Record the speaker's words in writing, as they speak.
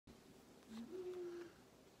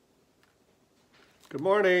Good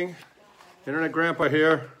morning. Internet Grandpa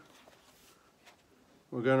here.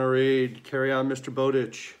 We're going to read Carry On Mr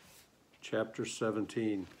Bowditch, chapter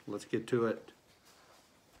 17. Let's get to it.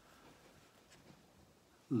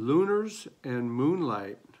 Lunars and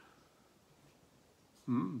moonlight.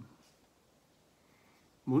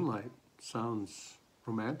 Moonlight sounds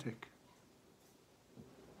romantic.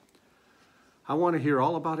 I want to hear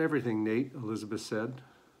all about everything, Nate, Elizabeth said.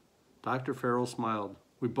 Dr. Farrell smiled.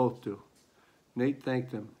 We both do. Nate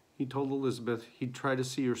thanked him. He told Elizabeth he'd try to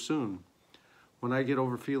see her soon. When I get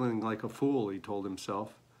over feeling like a fool, he told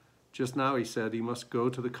himself. Just now, he said, he must go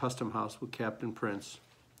to the custom house with Captain Prince.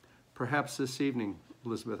 Perhaps this evening,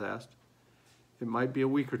 Elizabeth asked. It might be a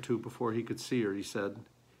week or two before he could see her, he said.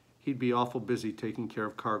 He'd be awful busy taking care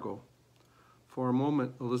of cargo. For a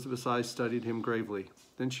moment, Elizabeth's eyes studied him gravely.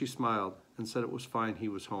 Then she smiled and said it was fine he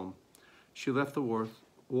was home. She left the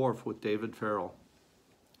wharf with David Farrell.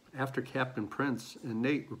 After Captain Prince and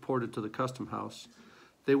Nate reported to the custom house,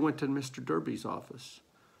 they went to Mr. Derby's office.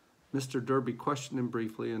 Mr. Derby questioned him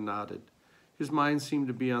briefly and nodded. His mind seemed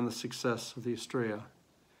to be on the success of the Estrella.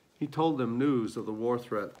 He told them news of the war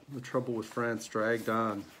threat. The trouble with France dragged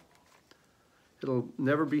on. It'll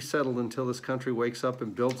never be settled until this country wakes up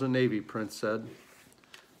and builds a navy, Prince said.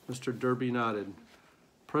 Mr. Derby nodded.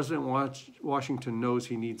 President Washington knows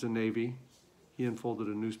he needs a navy. He unfolded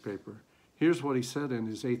a newspaper. Here's what he said in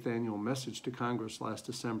his 8th annual message to Congress last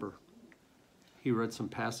December. He read some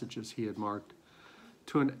passages he had marked.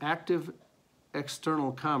 To an active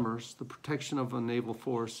external commerce, the protection of a naval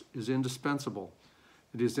force is indispensable.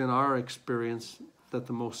 It is in our experience that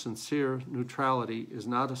the most sincere neutrality is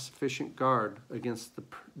not a sufficient guard against the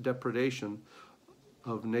depredation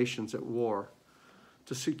of nations at war.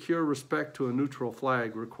 To secure respect to a neutral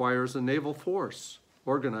flag requires a naval force,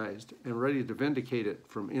 organized and ready to vindicate it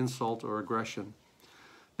from insult or aggression.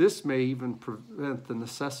 This may even prevent the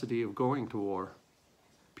necessity of going to war.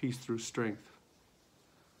 Peace through strength.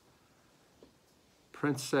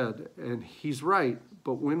 Prince said, and he's right,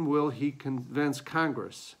 but when will he convince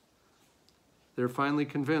Congress? They're finally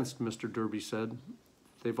convinced, Mr. Derby said.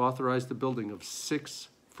 They've authorized the building of 6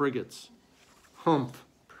 frigates. Humph,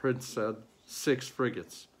 Prince said. 6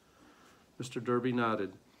 frigates. Mr. Derby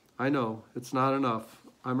nodded. I know, it's not enough.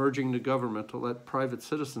 I'm urging the government to let private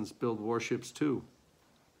citizens build warships too.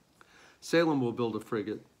 Salem will build a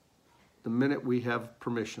frigate the minute we have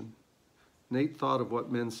permission. Nate thought of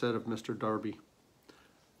what men said of Mr. Derby,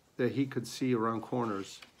 that he could see around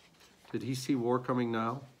corners. Did he see war coming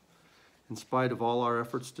now, in spite of all our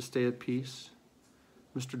efforts to stay at peace?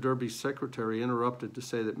 Mr. Derby's secretary interrupted to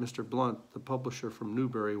say that Mr. Blunt, the publisher from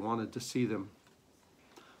Newbury, wanted to see them.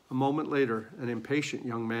 A moment later, an impatient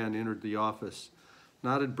young man entered the office,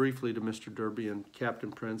 nodded briefly to Mr. Derby and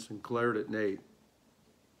Captain Prince, and glared at Nate.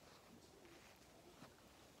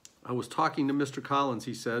 I was talking to Mr. Collins,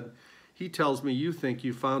 he said. He tells me you think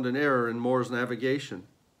you found an error in Moore's navigation.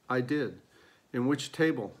 I did. In which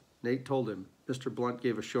table? Nate told him. Mr. Blunt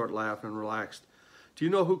gave a short laugh and relaxed. Do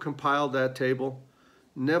you know who compiled that table?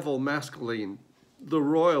 Neville Maskelyne, the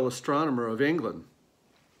Royal Astronomer of England.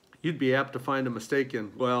 You'd be apt to find a mistake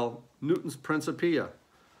in, well, Newton's Principia.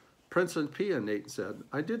 Principia, Nate said.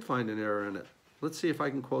 I did find an error in it. Let's see if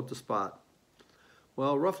I can quote the spot.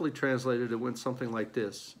 Well, roughly translated, it went something like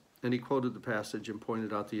this. And he quoted the passage and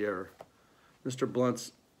pointed out the error. Mr.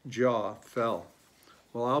 Blunt's jaw fell.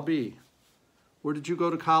 Well, I'll be. Where did you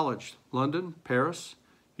go to college? London? Paris?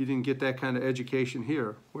 You didn't get that kind of education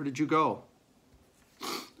here. Where did you go?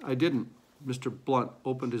 I didn't. Mr. Blunt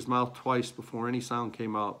opened his mouth twice before any sound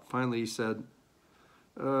came out. Finally, he said,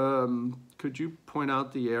 could you point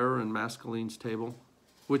out the error in Maskelyne's table?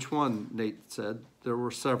 Which one? Nate said. There were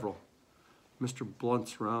several. Mr.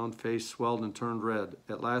 Blunt's round face swelled and turned red.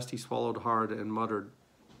 At last, he swallowed hard and muttered,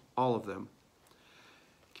 all of them.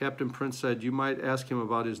 Captain Prince said, you might ask him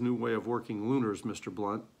about his new way of working lunars, Mr.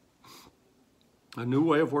 Blunt. A new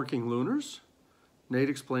way of working lunars? Nate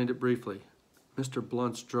explained it briefly. Mr.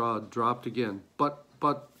 Blunt's jaw dropped again. But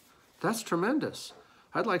that's tremendous.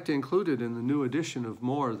 I'd like to include it in the new edition of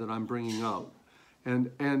Moore that I'm bringing out.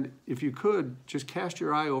 And if you could, just cast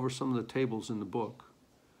your eye over some of the tables in the book.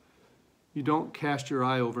 You don't cast your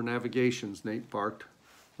eye over navigations, Nate barked.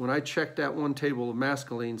 When I checked that one table of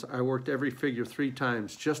Maskelyne's, I worked every figure 3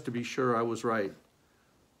 times just to be sure I was right.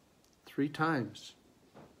 3 times?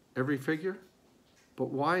 Every figure? But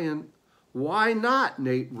why not?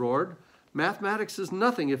 Nate roared. Mathematics is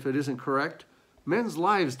nothing if it isn't correct. Men's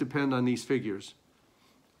lives depend on these figures.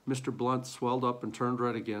 Mr. Blunt swelled up and turned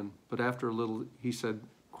red again, but after a little he said,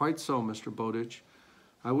 quite so, Mr. Bowditch.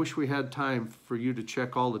 I wish we had time for you to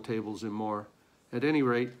check all the tables in Moore. At any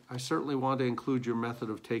rate, I certainly want to include your method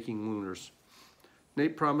of taking lunars.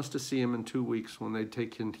 Nate promised to see him in 2 weeks when they'd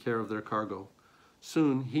taken care of their cargo.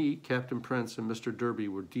 Soon, he, Captain Prince, and Mr. Derby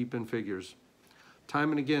were deep in figures.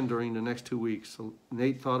 Time and again during the next 2 weeks,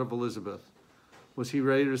 Nate thought of Elizabeth. Was he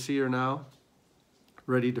ready to see her now?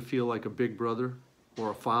 Ready to feel like a big brother,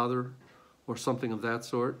 or a father, or something of that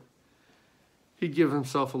sort? He'd give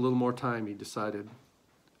himself a little more time, he decided.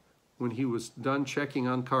 When he was done checking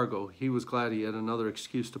on cargo, he was glad he had another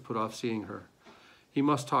excuse to put off seeing her. He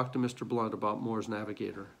must talk to Mr. Blunt about Moore's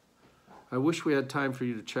Navigator. I wish we had time for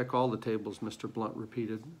you to check all the tables, Mr. Blunt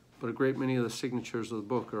repeated, but a great many of the signatures of the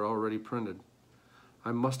book are already printed.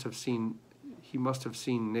 He must have seen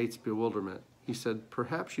Nate's bewilderment. He said,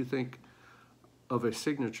 "Perhaps you think of a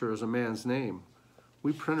signature as a man's name.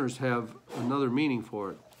 We printers have another meaning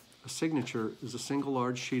for it. A signature is a single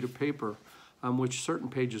large sheet of paper on which certain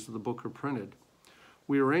pages of the book are printed.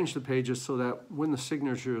 We arrange the pages so that when the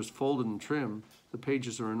signature is folded and trimmed, the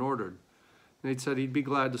pages are in order." Nate said he'd be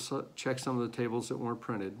glad to check some of the tables that weren't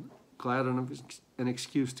printed. Glad of an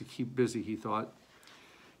excuse to keep busy, he thought.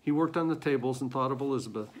 He worked on the tables and thought of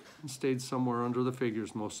Elizabeth and stayed somewhere under the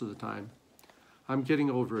figures most of the time. I'm getting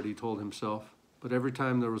over it, he told himself, but every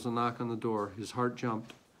time there was a knock on the door, his heart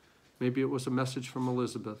jumped. Maybe it was a message from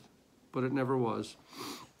Elizabeth, but it never was.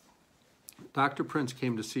 Dr. Prince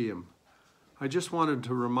came to see him. "I just wanted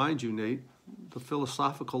to remind you, Nate, the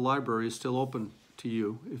philosophical library is still open to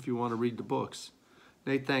you if you want to read the books."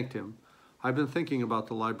 Nate thanked him. "I've been thinking about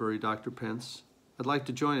the library, Dr. Prince. I'd like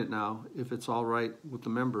to join it now, if it's all right with the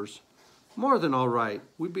members." "More than all right.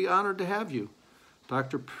 We'd be honored to have you."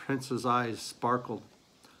 Dr. Prince's eyes sparkled.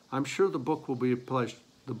 "I'm sure the books will be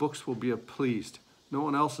pleased. No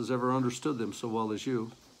one else has ever understood them so well as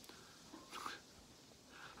you."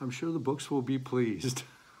 "I'm sure the books will be pleased."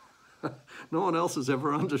 No one else has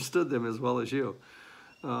ever understood them as well as you.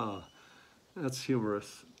 Oh, that's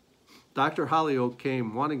humorous. Dr. Hollyoake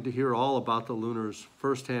came, wanting to hear all about the lunars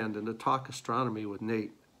firsthand and to talk astronomy with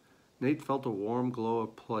Nate. Nate felt a warm glow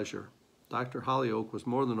of pleasure. Dr. Hollyoake was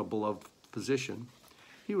more than a beloved physician.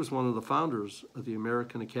 He was one of the founders of the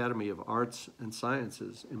American Academy of Arts and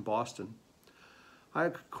Sciences in Boston. "I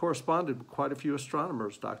corresponded with quite a few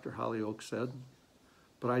astronomers," Dr. Hollyoake said,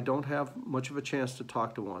 "but I don't have much of a chance to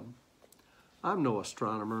talk to one." "I'm no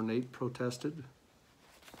astronomer," Nate protested.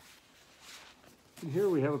 And here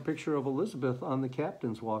we have a picture of Elizabeth on the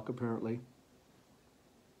captain's walk, apparently.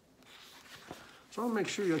 So I want to make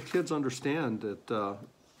sure your kids understand that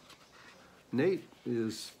Nate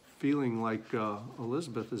is feeling like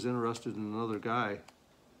Elizabeth is interested in another guy.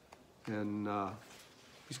 And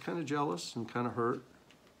he's kind of jealous and kind of hurt.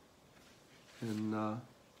 And I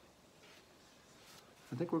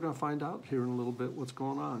think we're going to find out here in a little bit what's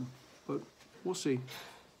going on. But we'll see.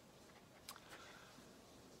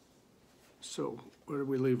 So, where did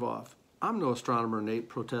we leave off? "I'm no astronomer," Nate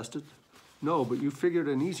protested. "No, but you figured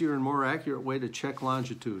an easier and more accurate way to check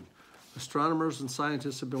longitude. Astronomers and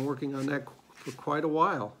scientists have been working on that for quite a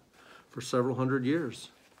while, for several hundred years."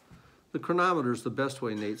 "The chronometer's the best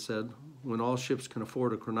way," Nate said, "when all ships can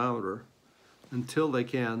afford a chronometer. Until they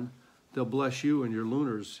can, they'll bless you and your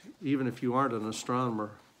lunars, even if you aren't an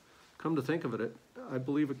astronomer. Come to think of it, I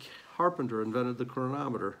believe a carpenter invented the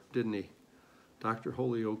chronometer, didn't he?" Dr.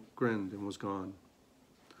 Hollyoake grinned and was gone.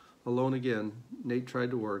 Alone again, Nate tried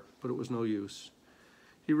to work, but it was no use.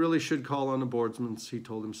 He really should call on the Boardmans, he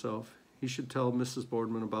told himself. He should tell Mrs.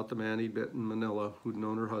 Boardman about the man he'd met in Manila who'd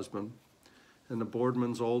known her husband. And the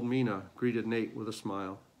Boardman's old Mina greeted Nate with a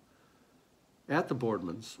smile. At the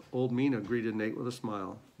Boardman's, old Mina greeted Nate with a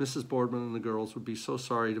smile. Mrs. Boardman and the girls would be so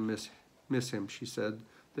sorry to miss him, she said.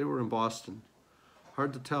 They were in Boston.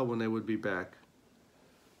 Hard to tell when they would be back.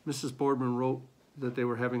 Mrs. Boardman wrote that they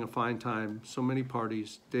were having a fine time, so many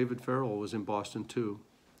parties. David Farrell was in Boston too.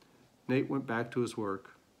 Nate went back to his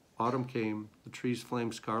work. Autumn came, the trees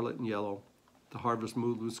flamed scarlet and yellow. The harvest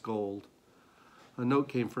mood was gold. A note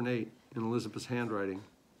came for Nate in Elizabeth's handwriting.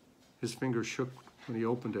 His fingers shook when he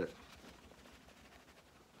opened it.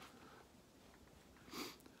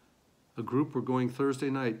 A group were going Thursday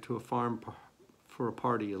night to a farm for a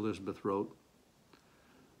party, Elizabeth wrote.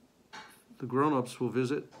 The grown-ups will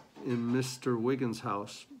visit in Mr. Wiggins'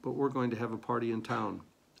 house, but we're going to have a party in town.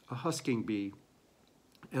 A husking bee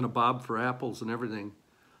and a bob for apples and everything.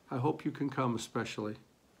 I hope you can come especially.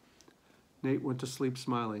 Nate went to sleep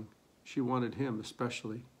smiling. She wanted him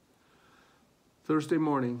especially. Thursday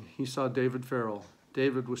morning, he saw David Farrell.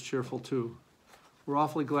 David was cheerful too. We're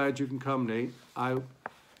awfully glad you can come, Nate.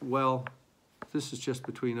 Well, this is just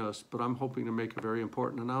between us, but I'm hoping to make a very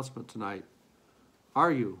important announcement tonight.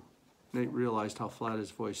 Are you? Nate realized how flat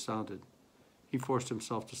his voice sounded. He forced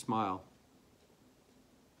himself to smile.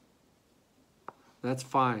 That's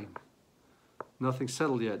fine. Nothing's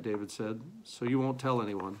settled yet, David said, so you won't tell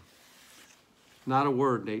anyone. Not a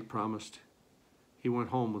word, Nate promised. He went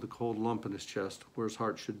home with a cold lump in his chest, where his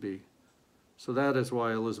heart should be. So that is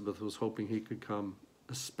why Elizabeth was hoping he could come,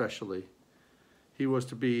 especially. He was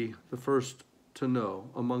to be the first to know,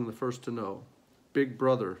 among the first to know. Big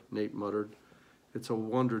brother, Nate muttered. It's a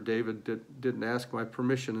wonder David didn't ask my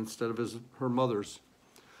permission instead of her mother's.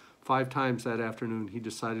 5 times that afternoon he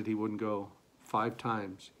decided he wouldn't go. 5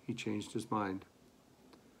 times he changed his mind.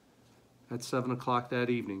 At 7 o'clock that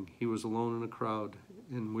evening, he was alone in a crowd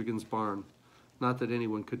in Wiggins' barn. Not that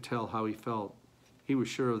anyone could tell how he felt. He was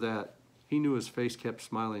sure of that. He knew his face kept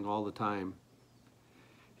smiling all the time.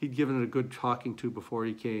 He'd given it a good talking to before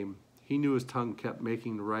he came. He knew his tongue kept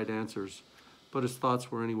making the right answers, but his thoughts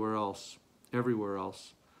were anywhere else, everywhere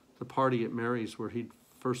else. The party at Mary's where he'd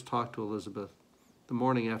first talked to Elizabeth. The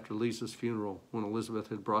morning after Lisa's funeral, when Elizabeth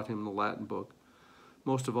had brought him the Latin book.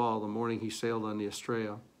 Most of all, the morning he sailed on the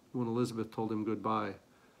Estrella, when Elizabeth told him goodbye,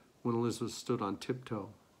 when Elizabeth stood on tiptoe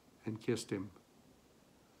and kissed him.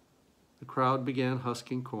 The crowd began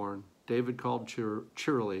husking corn. David called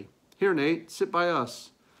cheerily, "Here, Nate, sit by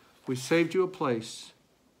us. We saved you a place."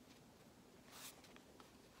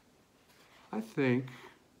 I think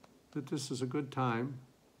that this is a good time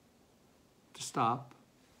to stop.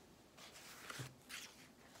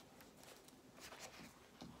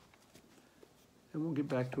 And we'll get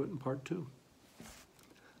back to it in part 2.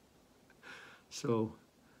 So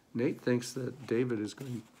Nate thinks that David is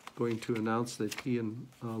going to announce that he and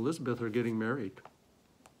Elizabeth are getting married.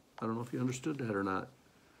 I don't know if you understood that or not.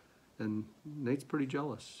 And Nate's pretty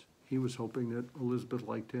jealous. He was hoping that Elizabeth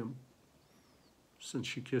liked him since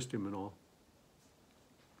she kissed him and all.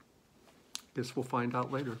 Guess we'll find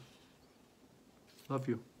out later. Love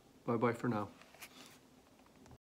you. Bye-bye for now.